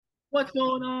What's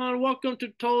going on? Welcome to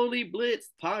Totally Blitz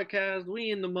podcast. We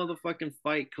in the motherfucking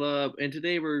Fight Club, and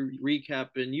today we're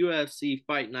recapping UFC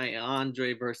Fight Night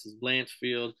Andre versus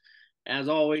Blanchfield. As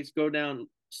always, go down,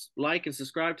 like and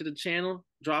subscribe to the channel.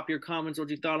 Drop your comments what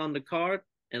you thought on the card,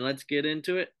 and let's get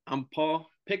into it. I'm Paul.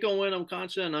 Pick on win. I'm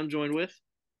Concha, and I'm joined with.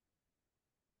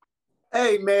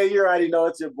 Hey man, you already know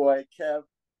it's your boy Kev,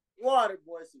 Water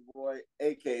Boy's your boy,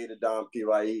 aka the Don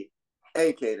Pye,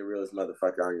 aka the realest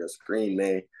motherfucker on your screen,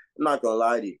 man. I'm not gonna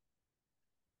lie to you.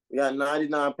 We got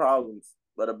 99 problems,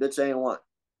 but a bitch ain't one.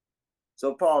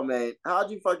 So Paul, man, how'd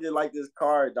you fucking like this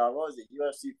card, dog? What was it?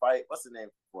 UFC fight? What's the name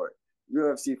for it?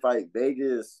 UFC fight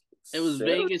Vegas It was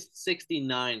Vegas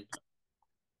 69.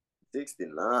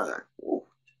 69. Ooh,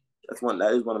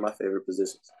 that is one of my favorite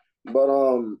positions. But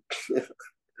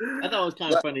I thought it was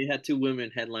kind of but, funny. It had two women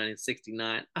headlining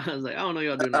 69. I was like, I don't know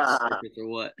y'all doing that on purpose or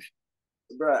what.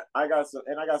 Bruh, I got some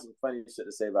funny shit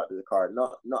to say about this card.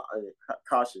 No,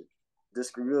 caution,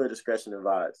 really discretion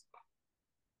advised.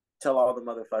 Tell all the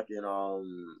motherfucking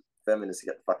feminists to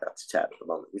get the fuck out the chat at the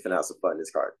moment. We finna have some fun in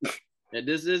this card. Yeah,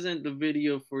 this isn't the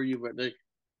video for you, but like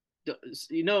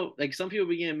like some people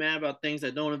be getting mad about things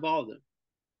that don't involve them.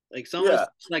 Like someone's Yeah,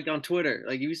 like on Twitter,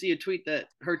 like if you see a tweet that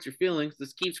hurts your feelings,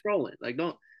 just keep scrolling. Like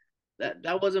don't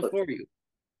that wasn't but for you.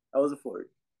 I wasn't for you.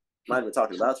 Might have been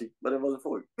talking about you, but it wasn't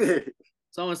for you.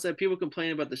 Someone said people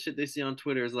complain about the shit they see on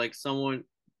Twitter is like someone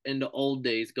in the old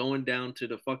days going down to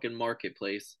the fucking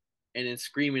marketplace and then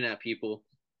screaming at people,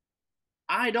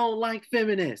 I don't like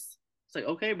feminists. It's like,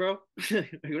 okay, bro.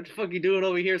 Like, what the fuck you doing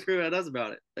over here screaming at us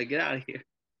about it? Like, get out of here.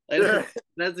 Like,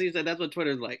 that's he said. That's what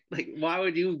Twitter's like. Like, why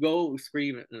would you go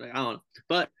screaming? Like, I don't know.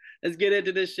 But let's get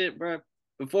into this shit, bro.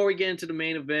 Before we get into the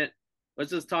main event,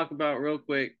 let's just talk about real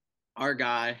quick our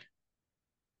guy,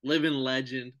 living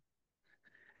legend,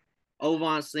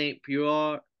 Ovince St.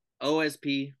 Pierre,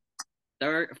 OSP,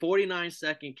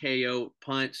 49-second KO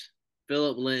punch,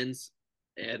 Philip Lins,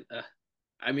 and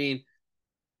I mean,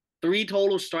 three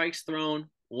total strikes thrown,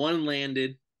 one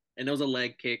landed, and it was a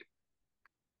leg kick.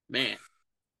 Man,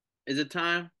 is it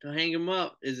time to hang him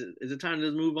up? Is it time to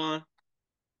just move on?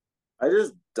 I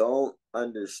just don't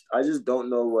understand. I just don't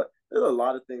know what. There's a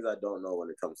lot of things I don't know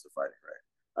when it comes to fighting. Right.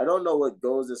 I don't know what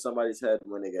goes in somebody's head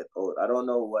when they get old. I don't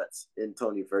know what's in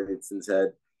Tony Ferguson's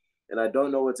head, and I don't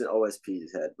know what's in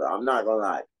OSP's head. But I'm not gonna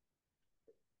lie,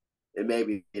 it may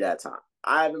be that time.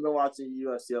 I haven't been watching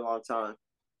UFC a long time,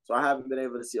 so I haven't been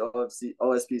able to see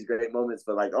OSP's great moments.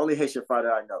 But like only Haitian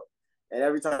fighter I know, and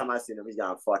every time I see him, he's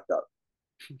gotten fucked up.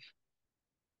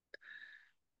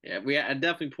 Yeah, I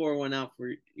definitely pour one out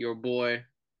for your boy.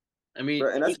 I mean,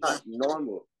 Bro, and that's not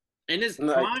normal. in his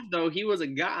Like, prime though, he was a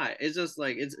guy. It's just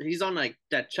like he's on like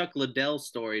that Chuck Liddell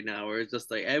story now, where it's just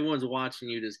like everyone's watching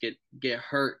you just get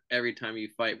hurt every time you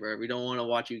fight, bro. We don't want to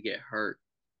watch you get hurt.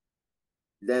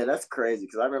 damn, that's crazy.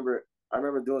 Because I remember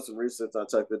doing some research on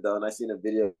Chuck Liddell, and I seen a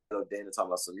video of Dana talking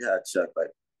about some. Yeah, Chuck,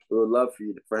 like we would love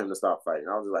for him to stop fighting.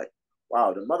 I was like,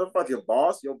 wow, the motherfucking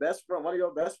boss, your best friend, one of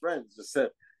your best friends, just said,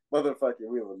 motherfucking,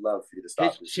 we would love for you to His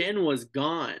stop this shit. chin was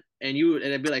gone, and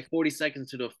it'd be like 40 seconds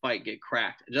to the fight get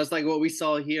cracked, just like what we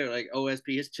saw here. Like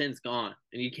OSP, his chin's gone,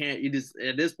 and you can't. You just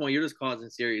at this point, you're just causing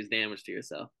serious damage to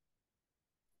yourself.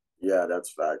 Yeah,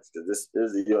 that's facts. Because this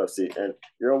is the UFC, and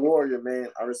you're a warrior, man.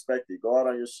 I respect you. Go out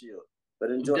on your shield, but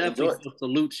I'm definitely still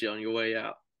salute you on your way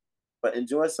out.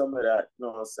 enjoy some of that. You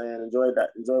know what I'm saying? Enjoy that.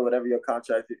 Enjoy whatever your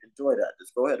contract. Enjoy that.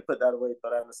 Just go ahead and put that away.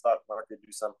 Throw that in the stock market.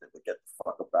 Do something, but get the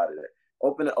fuck up out of there.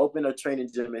 Open a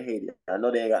training gym in Haiti. I know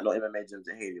they ain't got no MMA gyms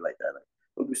in Haiti like that. Like,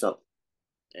 go do something.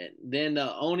 And then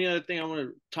the only other thing I want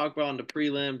to talk about on the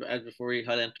prelim, as before we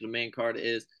head into the main card,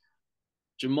 is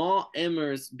Jamal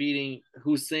Emmers beating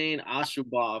Hussein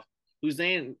Ashubov.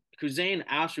 Hussein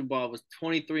Ashubov was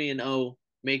 23-0,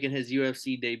 making his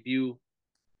UFC debut,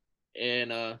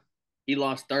 and he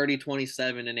lost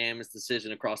 30-27 in Amos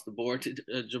decision across the board to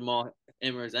Jamal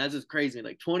Emmers. That's just crazy.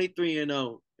 Like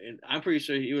 23-0, and I'm pretty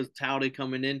sure he was touted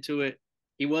coming into it.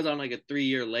 He was on like a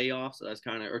 3-year layoff, so that's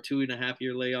kind of or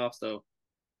 2.5-year layoff. So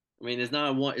I mean, it's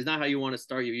not how you want to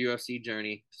start your UFC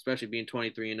journey, especially being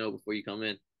 23-0 before you come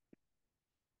in.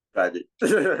 Tragic.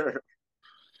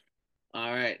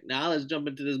 All right, now let's jump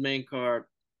into this main card.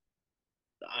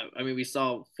 I mean, we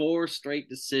saw four straight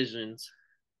decisions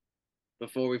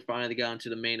before we finally got into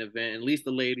the main event. At least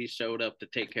the ladies showed up to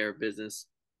take care of business.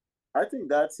 I think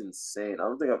that's insane. I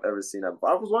don't think I've ever seen that before.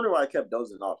 I was wondering why I kept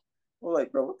dozing off. I was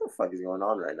like, bro, what the fuck is going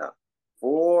on right now?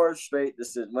 Four straight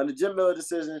decisions. When the Jim Miller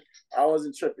decision, I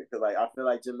wasn't tripping because like I feel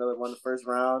like Jim Miller won the first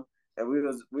round, and we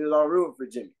was all rooting for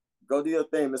Jimmy. Go do your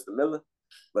thing, Mr. Miller.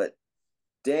 But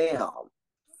damn,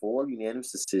 four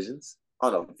unanimous decisions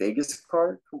on a Vegas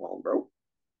card. Come on, bro.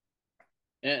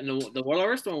 And the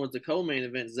worst one was the co-main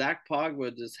event. Zach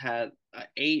Pogba just had an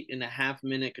 8.5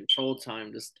 minute control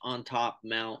time just on top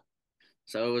mount.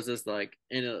 So it was just like,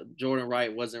 and Jordan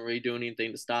Wright wasn't really doing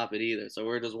anything to stop it either. So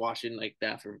we're just watching like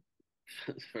that for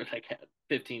for like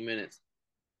 15 minutes.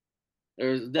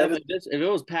 There was definitely this. If it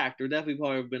was packed, there definitely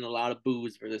probably been a lot of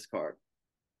boos for this card.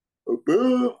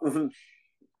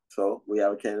 So we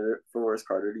have a candidate for worst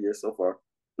card of the year so far.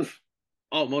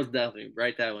 Oh, most definitely.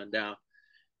 Write that one down.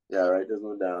 Yeah, right. This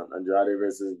one down. Andrade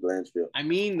versus Blanchfield. I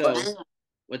mean, though,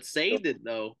 what saved it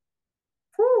though?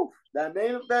 Whew, that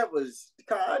main event was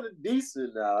kind of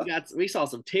decent. Now We saw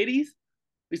some titties.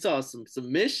 We saw some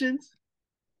submissions.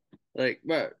 Like,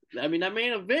 bro, I mean, that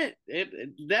main event, it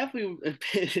definitely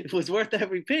it was worth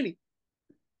every penny.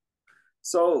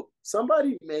 so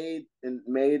somebody made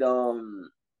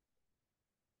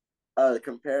a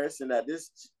comparison that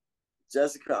this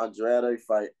Jessica Andrade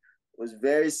fight is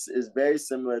very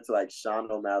similar to like Sean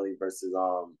O'Malley versus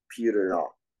Peter Yan.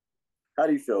 How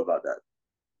do you feel about that?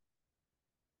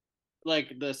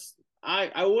 Like this,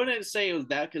 I wouldn't say it was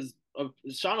that because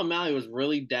Sean O'Malley was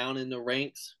really down in the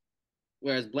ranks,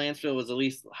 whereas Blanchfield was at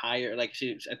least higher. Like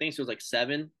I think she was like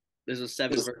 7. This was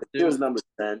 7 versus 2. He was number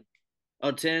 10.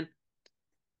 Oh, 10.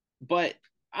 But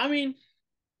I mean,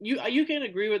 you can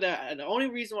agree with that. The only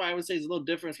reason why I would say it's a little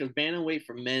different is because bantamweight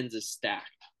for men's is stacked.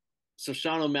 So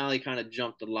Sean O'Malley kind of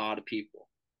jumped a lot of people.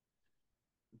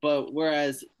 But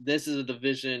whereas this is a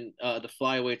division, the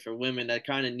flyweight for women that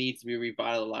kind of needs to be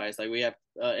revitalized. Like we have,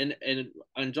 and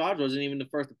Andrade wasn't even the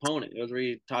first opponent. It was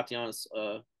really Tatiana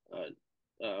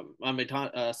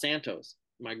Santos,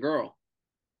 my girl.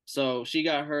 So she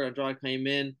got hurt. Andrade came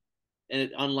in,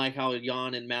 and unlike how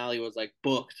Yan and Mally was like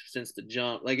booked since the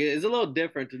jump, like it's a little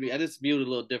different to me. I just viewed it a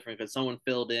little different because someone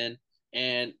filled in,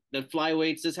 and the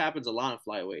flyweights. This happens a lot of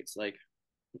flyweights. Like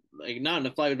not in the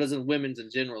flyweight, but in women's in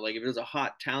general. Like if there's a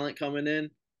hot talent coming in,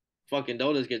 fucking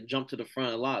they'll just get jumped to the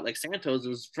front a lot. Like Santos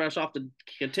was fresh off the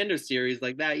contender series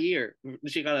like that year.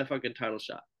 She got a fucking title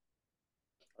shot.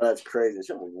 That's crazy.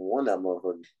 She won that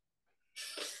motherfucker.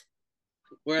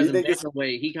 Whereas in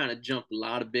bantamweight, he kind of jumped a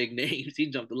lot of big names. He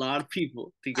jumped a lot of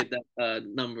people to get that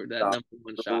number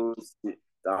one shot.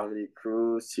 Dominic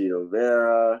Cruz, Chito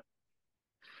Vera,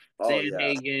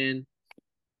 Sandhagen.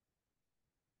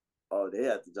 Oh, they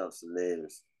had to jump some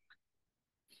names.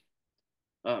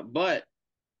 But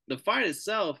the fight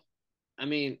itself, I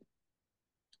mean,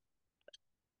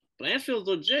 Blanchfield's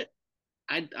legit.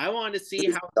 I wanted to see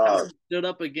how she stood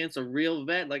up against a real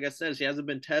vet. Like I said, she hasn't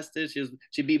been tested.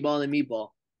 She beat Ball and Meatball.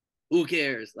 Who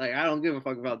cares? Like I don't give a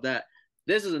fuck about that.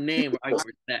 This is a name where I can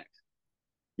respect.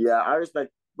 Yeah, I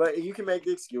respect, but you can make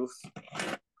the excuse.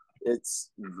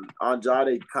 It's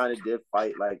Andrade kind of did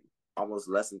fight like almost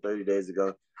less than 30 days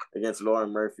ago against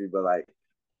Lauren Murphy, but like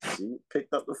she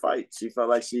picked up the fight. She felt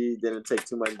like she didn't take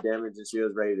too much damage and she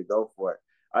was ready to go for it.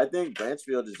 I think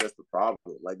Blanchfield is just the problem.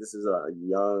 Like this is a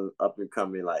young, up and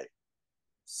coming, like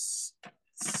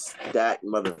stacked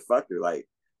motherfucker. Like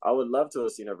I would love to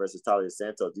have seen her versus Talia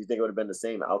Santos. Do you think it would have been the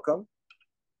same outcome?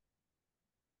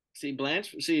 See,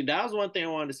 that was one thing I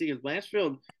wanted to see because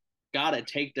Blanchfield got a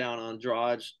takedown on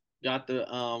Andrade, got the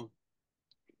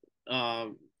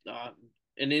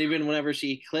and then even whenever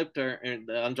she clipped her and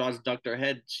Andrade ducked her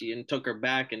head, she took her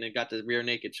back and then got the rear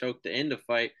naked choke to end the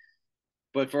fight.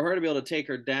 But for her to be able to take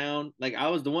her down, like I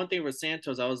was the one thing with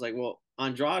Santos, I was like, well,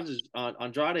 Andrade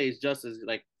is just as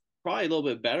like probably a little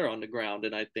bit better on the ground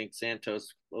than I think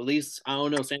Santos. At least I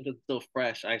don't know. Santos is still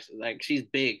fresh. Like she's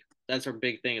big. That's her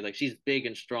big thing. Like she's big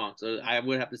and strong. So I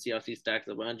would have to see how she stacks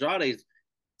up. But Andrade's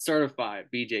certified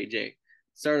BJJ,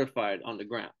 certified on the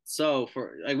ground. So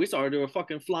for like we saw her do a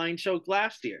fucking flying choke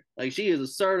last year. Like she is a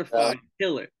certified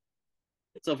killer.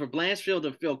 So for Blanchfield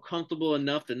to feel comfortable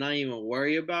enough to not even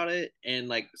worry about it and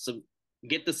like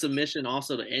get the submission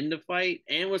also to end the fight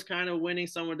and was kind of winning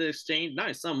some of the exchange,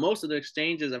 not some, most of the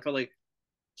exchanges. I felt like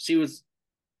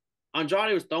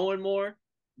Andrade was throwing more,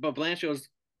 but Blanchfield was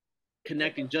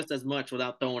connecting just as much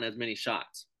without throwing as many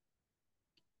shots.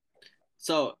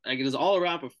 So like it was all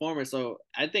around performance. So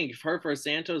I think her for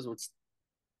Santos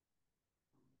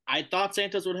I thought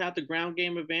Santos would have the ground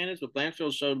game advantage, but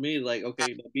Blanchfield showed me like,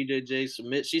 okay,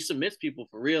 BJJ she submits people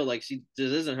for real. Like this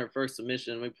isn't her first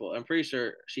submission. I'm pretty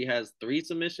sure she has 3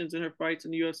 submissions in her fights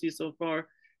in the UFC so far.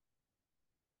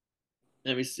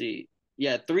 Let me see.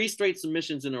 Yeah, 3 straight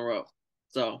submissions in a row.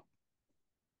 So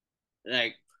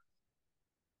like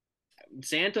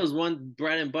Santos one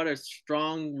bread and butter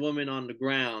strong woman on the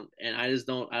ground, and I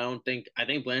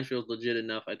think Blanchfield's legit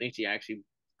enough. I think she actually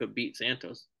could beat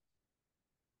Santos.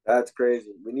 That's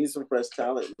crazy. We need some fresh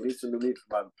talent. We need some new meat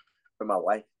for my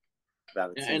wife.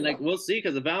 And Valentina. like we'll see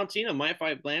because the Valentina might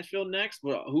fight Blanchfield next,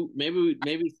 but who maybe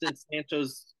since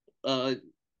Santos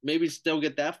maybe still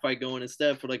get that fight going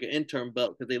instead for like an interim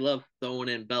belt because they love throwing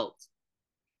in belts.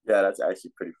 Yeah, that's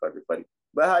actually pretty fucking funny.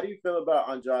 But how do you feel about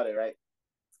Andrade, right?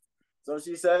 So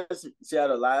she says she had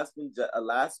a last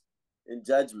in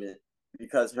judgment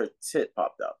because her tit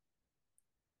popped out.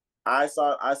 I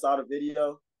saw the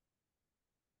video.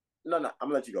 No, I'm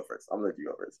gonna let you go first.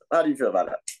 How do you feel about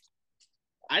that?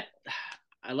 I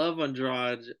I love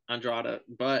Andrade,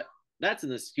 but that's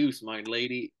an excuse, my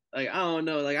lady. Like I don't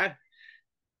know, like I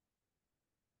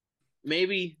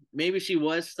maybe she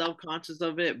was self conscious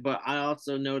of it, but I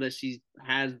also know that she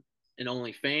has an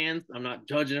OnlyFans. I'm not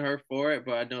judging her for it,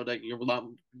 but I know that you're a lot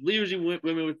usually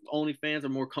women with OnlyFans are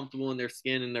more comfortable in their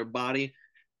skin and their body.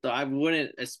 So I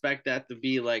wouldn't expect that to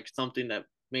be like something that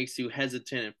makes you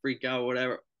hesitant and freak out or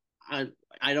whatever. I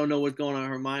I don't know what's going on in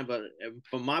her mind, but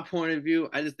from my point of view,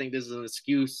 I just think this is an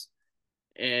excuse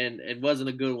and it wasn't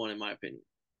a good one in my opinion.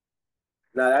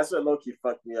 Now that's what Loki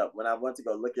fucked me up when I went to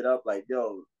go look it up. Like,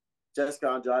 yo, Jessica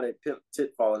Andrade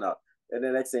tit falling out, and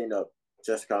the next thing you know,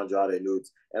 Jessica Andrade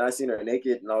nudes, and I seen her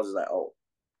naked, and I was just like, oh,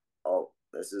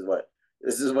 this is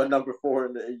what number four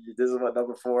in the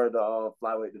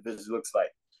flyweight division looks like.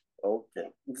 Okay,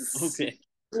 Okay.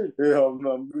 yeah,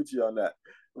 I'm Gucci on that,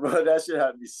 but that shit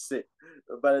had me sick.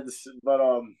 But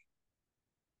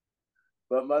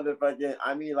but motherfucking,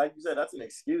 I mean, like you said, that's an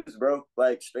excuse, bro.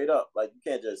 Like straight up, like you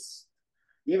can't just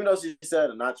even though she said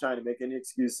I'm not trying to make any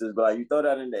excuses, but like you throw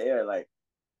that in the air, like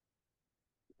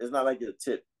it's not like your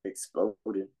tip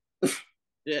exploded.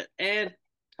 Yeah, and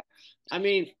I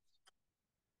mean,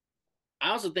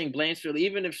 I also think Blanchfield,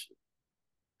 even if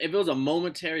it was a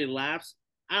momentary lapse,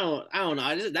 I don't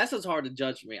know. That's just hard to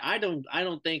judge for me. I don't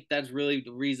think that's really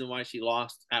the reason why she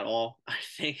lost at all. I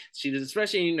think she did,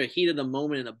 especially in the heat of the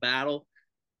moment in a battle.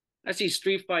 I see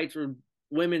street fights where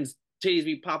women's titties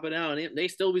be popping out and they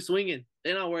still be swinging.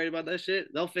 They're not worried about that shit.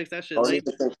 They'll fix that shit Don't later.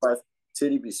 even think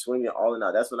Titty be swinging all in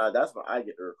out. That's when I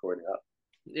get the recording up.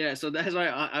 Yeah, so that's why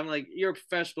I'm like, you're a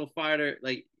professional fighter.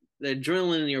 Like the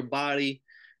adrenaline in your body,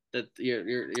 that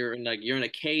you're in like you're in a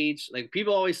cage. Like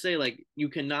people always say, like you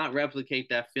cannot replicate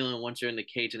that feeling once you're in the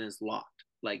cage and it's locked.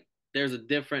 Like there's a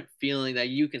different feeling that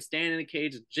you can stand in the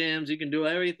cage at gyms, you can do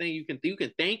everything. You can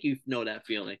think you know that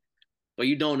feeling, but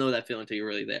you don't know that feeling until you're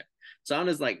really there. So I'm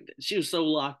just like, she was so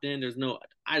locked in.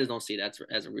 I just don't see that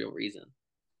as a real reason.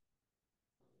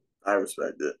 I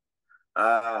respect it.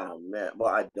 Ah man,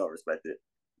 well I don't respect it.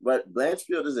 But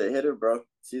Blanchfield is a hitter, bro.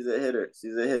 She's a hitter.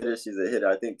 She's a hitter.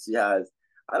 I think she has.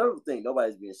 I don't think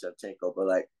nobody's being Shevchenko, but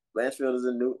like Blanchfield is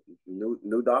a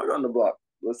new dog on the block.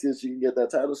 Let's see if she can get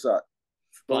that title shot.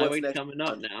 But what's Flyweight's next? coming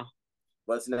up now.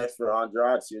 What's next for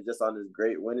Andrade? She was just on this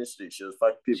great winning streak. She was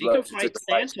fucking She people up. could She took fight the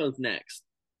fight. Santos next.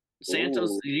 Santos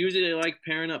Ooh, usually they like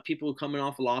pairing up people coming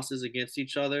off losses against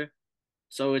each other.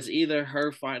 So it's either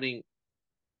her fighting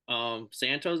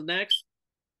Santos next,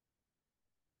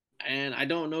 and I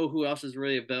don't know who else is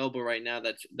really available right now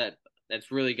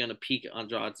that's really gonna pique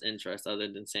Andrade's interest other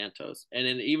than Santos. And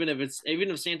then even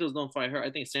if Santos don't fight her,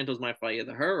 I think Santos might fight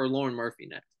either her or Lauren Murphy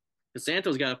next. Because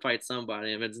Santos got to fight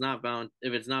somebody. If it's not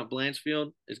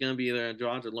Blanchfield, it's gonna be either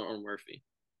Andrade or Lauren Murphy.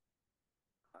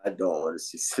 I don't want to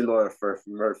see Silora for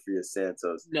Murphy or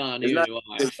Santos. No, It's neither not do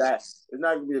I. as bad. It's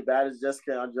not gonna be as bad as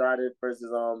Jessica Andrade versus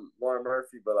Lauren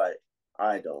Murphy, but like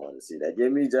I don't want to see that.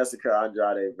 Give me Jessica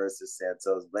Andrade versus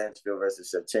Santos, Blanchfield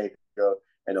versus Shevchenko,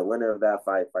 and the winner of that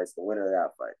fight fights the winner of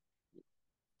that fight.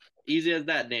 Easy as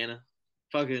that, Dana.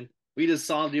 Fucking, we just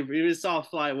saw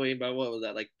flyweight by what was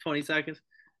that, like 20 seconds?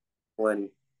 20.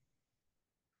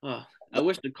 Oh, I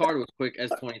wish the card was quick as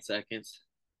 20 seconds.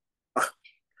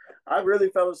 I really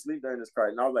fell asleep during this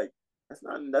card, and I was like,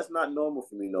 that's not normal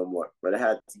for me no more. But it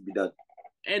had to be done.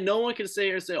 And no one can say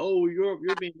here and say, "Oh, you're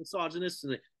being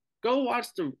misogynistic." Go watch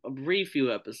the a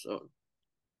review episode.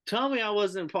 Tell me I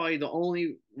wasn't probably the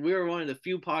only. We were one of the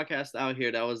few podcasts out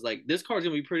here that was like, this card's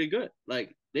gonna be pretty good.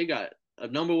 Like they got a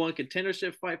number one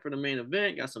contendership fight for the main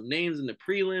event. Got some names in the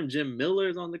prelim. Jim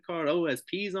Miller's on the card.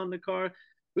 OSP's on the card.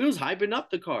 We was hyping up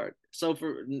the card. So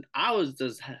I was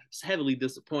just heavily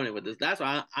disappointed with this. That's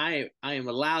why I am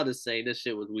allowed to say this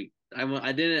shit was weak.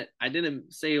 I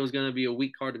didn't say it was gonna be a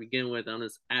weak card to begin with. I'm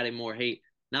just adding more hate.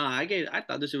 Nah, I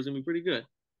thought this shit was gonna be pretty good.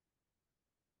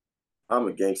 I'm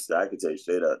a gangster. I can tell you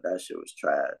straight up, that shit was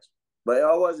trash. But it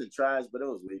wasn't trash, but it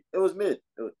was weak. It was mid.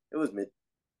 It was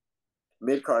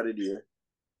mid card of the year.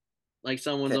 Like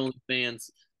someone's Okay. only fans.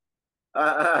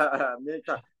 Mid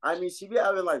card. I mean, she be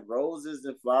having like roses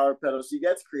and flower petals. She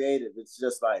gets creative. It's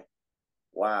just like,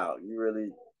 wow, you really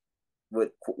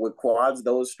with quads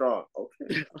those strong.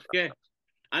 Okay. Okay.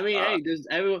 I mean, hey, there's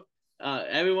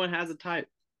everyone has a type.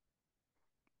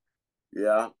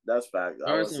 Yeah, that's fact.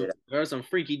 There are some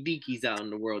freaky deakies out in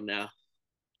the world now.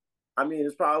 I mean,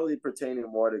 it's probably pertaining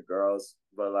more to girls,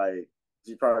 but like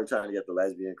she's probably trying to get the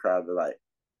lesbian crowd to like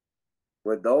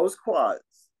with those quads.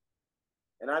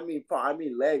 And I mean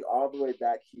leg all the way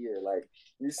back here. Like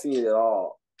you see it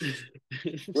all.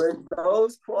 With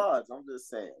those quads, I'm just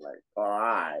saying, like, all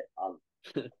right.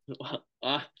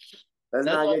 That's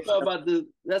how I felt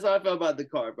about the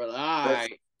car, brother. All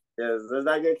right. Yes, let's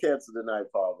not get canceled tonight,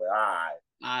 Paul. But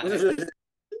all right.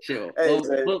 Chill. Hey,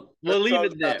 we'll leave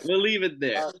it there. We'll leave it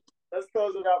there. Let's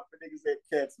close it out for niggas that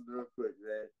canceled real quick,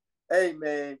 man. Hey,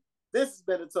 man, this has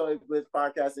been the Totally Blitz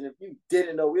podcast, and if you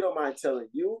didn't know, we don't mind telling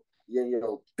you,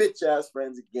 your bitch ass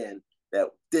friends again, that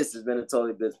this has been the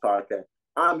Totally Blitz podcast.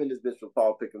 I'm in this bitch for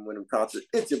Paul Pick'em Win'em concert.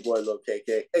 It's your boy Lil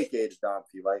KK, aka the Don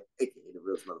P. Right, aka the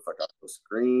realest motherfucker off the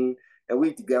screen. And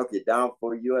we together get down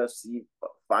for UFC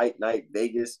Fight Night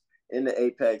Vegas in the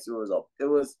Apex. It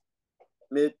was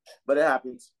mid, but it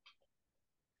happens.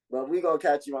 But we gonna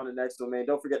catch you on the next one, man.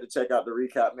 Don't forget to check out the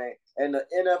recap, man. And the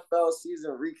NFL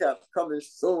season recap coming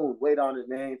soon. Wait on it,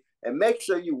 man. And make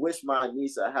sure you wish my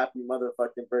niece a happy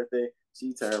motherfucking birthday.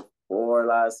 She turned 4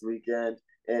 last weekend.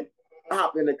 And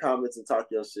hop in the comments and talk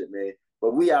your shit, man.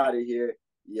 But we out of here.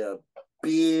 Yeah,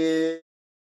 bitch.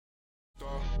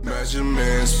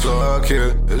 Measurements, plug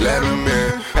here, let them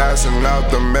in. Passing out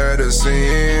the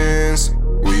medicines.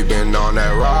 We've been on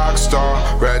that rock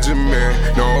star regimen,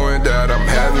 knowing that I'm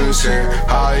heaven sent,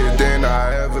 higher than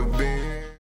I ever been.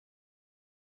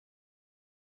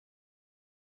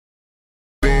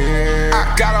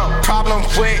 I got a problem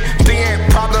with being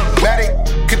problematic.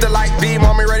 Get the light beam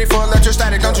on me, ready for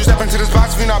electrostatic. Don't you step into this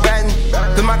box if you're not batting.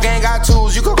 Then my gang got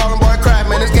tools, you can call them boy crap.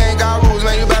 Man, this gang got rules,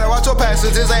 man, you better watch your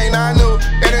passes. This ain't not new,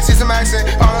 and see some accent,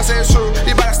 all I say is true.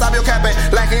 You better stop your capping,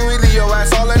 lacking really your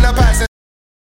ass all in the passing.